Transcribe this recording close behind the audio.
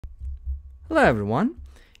Hello everyone.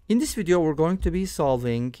 In this video we're going to be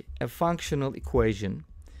solving a functional equation.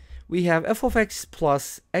 We have f of x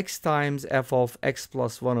plus x times f of x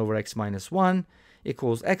plus 1 over x minus 1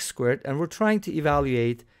 equals x squared, and we're trying to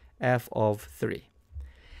evaluate f of 3.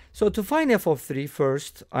 So to find f of 3,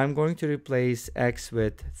 first I'm going to replace x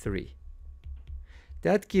with 3.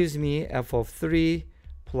 That gives me f of 3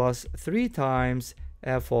 plus 3 times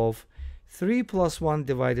f of 3 plus 1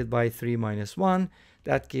 divided by 3 minus 1.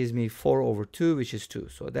 That gives me 4 over 2, which is 2.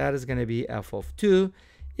 So that is going to be f of 2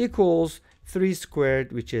 equals 3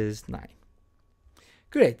 squared, which is 9.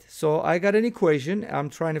 Great. So I got an equation. I'm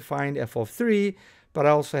trying to find f of 3, but I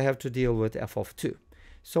also have to deal with f of 2.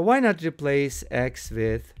 So why not replace x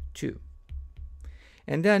with 2?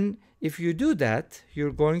 And then if you do that,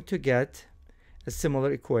 you're going to get a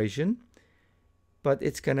similar equation, but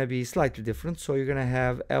it's going to be slightly different. So you're going to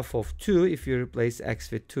have f of 2 if you replace x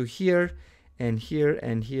with 2 here, and here,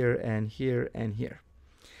 and here, and here, and here.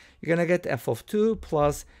 You're going to get f of 2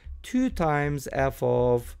 plus 2 times f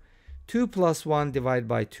of 2 plus 1 divided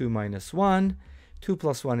by 2 minus 1. 2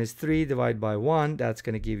 plus 1 is 3 divided by 1. That's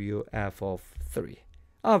going to give you f of 3.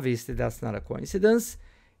 Obviously, that's not a coincidence.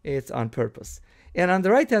 It's on purpose. And on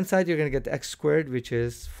the right-hand side, you're going to get x squared, which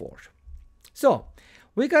is 4. So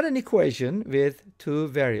we got an equation with two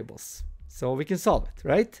variables. So we can solve it,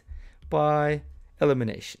 right? By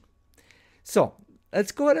elimination. So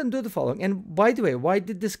let's go ahead and do the following. And by the way, why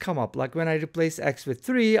did this come up? Like when I replaced x with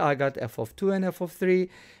 3, I got f of 2 and f of 3.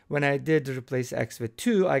 When I did replace x with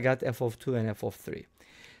 2, I got f of 2 and f of 3.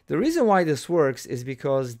 The reason why this works is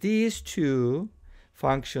because these two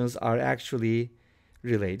functions are actually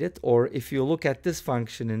related. Or if you look at this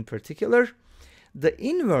function in particular, the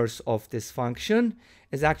inverse of this function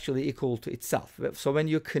is actually equal to itself. So when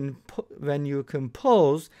you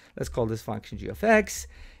compose, let's call this function g of x.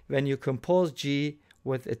 When you compose g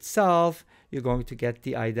with itself, you're going to get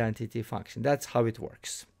the identity function. That's how it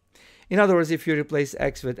works. In other words, if you replace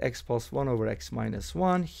x with x plus 1 over x minus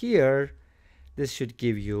 1 here, this should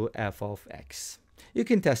give you f of x. You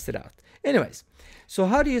can test it out. Anyways, so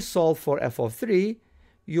how do you solve for f of 3?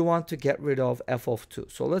 You want to get rid of f of 2.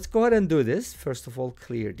 So let's go ahead and do this. First of all,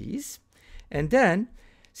 clear these. And then,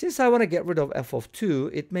 since I want to get rid of f of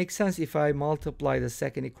 2, it makes sense if I multiply the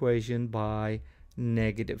second equation by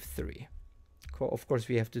negative 3. Of course,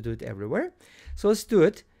 we have to do it everywhere. So let's do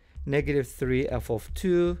it. Negative 3 f of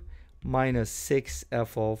 2 minus 6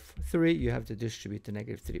 f of 3. You have to distribute to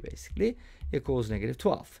negative 3 basically, equals negative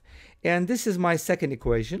 12. And this is my second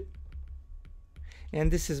equation.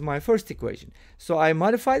 And this is my first equation. So I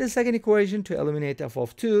modify the second equation to eliminate f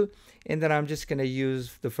of 2. And then I'm just going to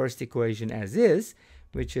use the first equation as is,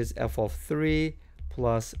 which is f of 3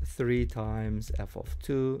 plus 3 times f of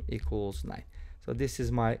 2 equals 9. So this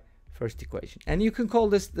is my first equation. And you can call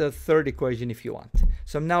this the third equation if you want.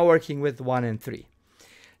 So I'm now working with 1 and 3.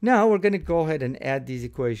 Now we're going to go ahead and add these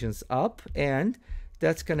equations up. And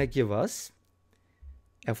that's going to give us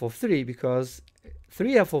f of 3, because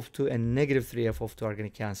 3f of 2 and negative 3f of 2 are going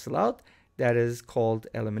to cancel out. That is called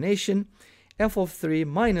elimination. F of 3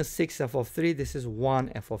 minus 6f of 3, this is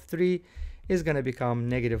 1f of 3, is going to become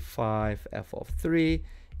negative 5f of 3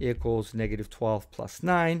 equals negative 12 plus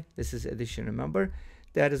 9. This is addition, remember.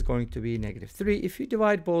 That is going to be negative 3. If you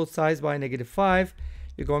divide both sides by negative 5,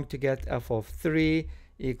 you're going to get f of 3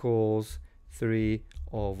 equals 3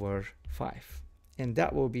 over 5. And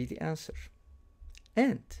that will be the answer.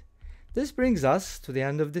 And this brings us to the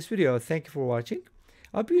end of this video. Thank you for watching.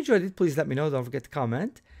 I hope you enjoyed it. Please let me know. Don't forget to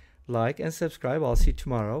comment, like, and subscribe. I'll see you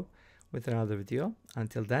tomorrow with another video.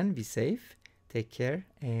 Until then, be safe, take care,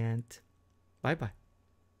 and bye-bye.